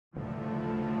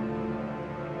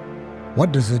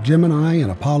What does the Gemini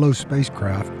and Apollo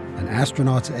spacecraft and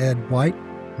astronauts Ed White,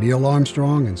 Neil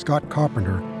Armstrong, and Scott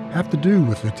Carpenter have to do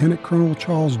with Lieutenant Colonel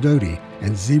Charles Doty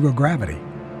and zero gravity?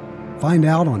 Find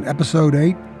out on Episode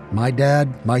 8, My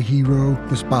Dad, My Hero,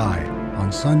 The Spy,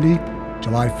 on Sunday,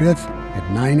 July 5th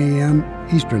at 9 a.m.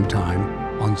 Eastern Time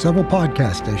on several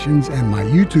podcast stations and my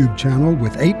YouTube channel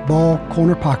with 8 Ball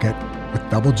Corner Pocket with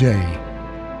Double J.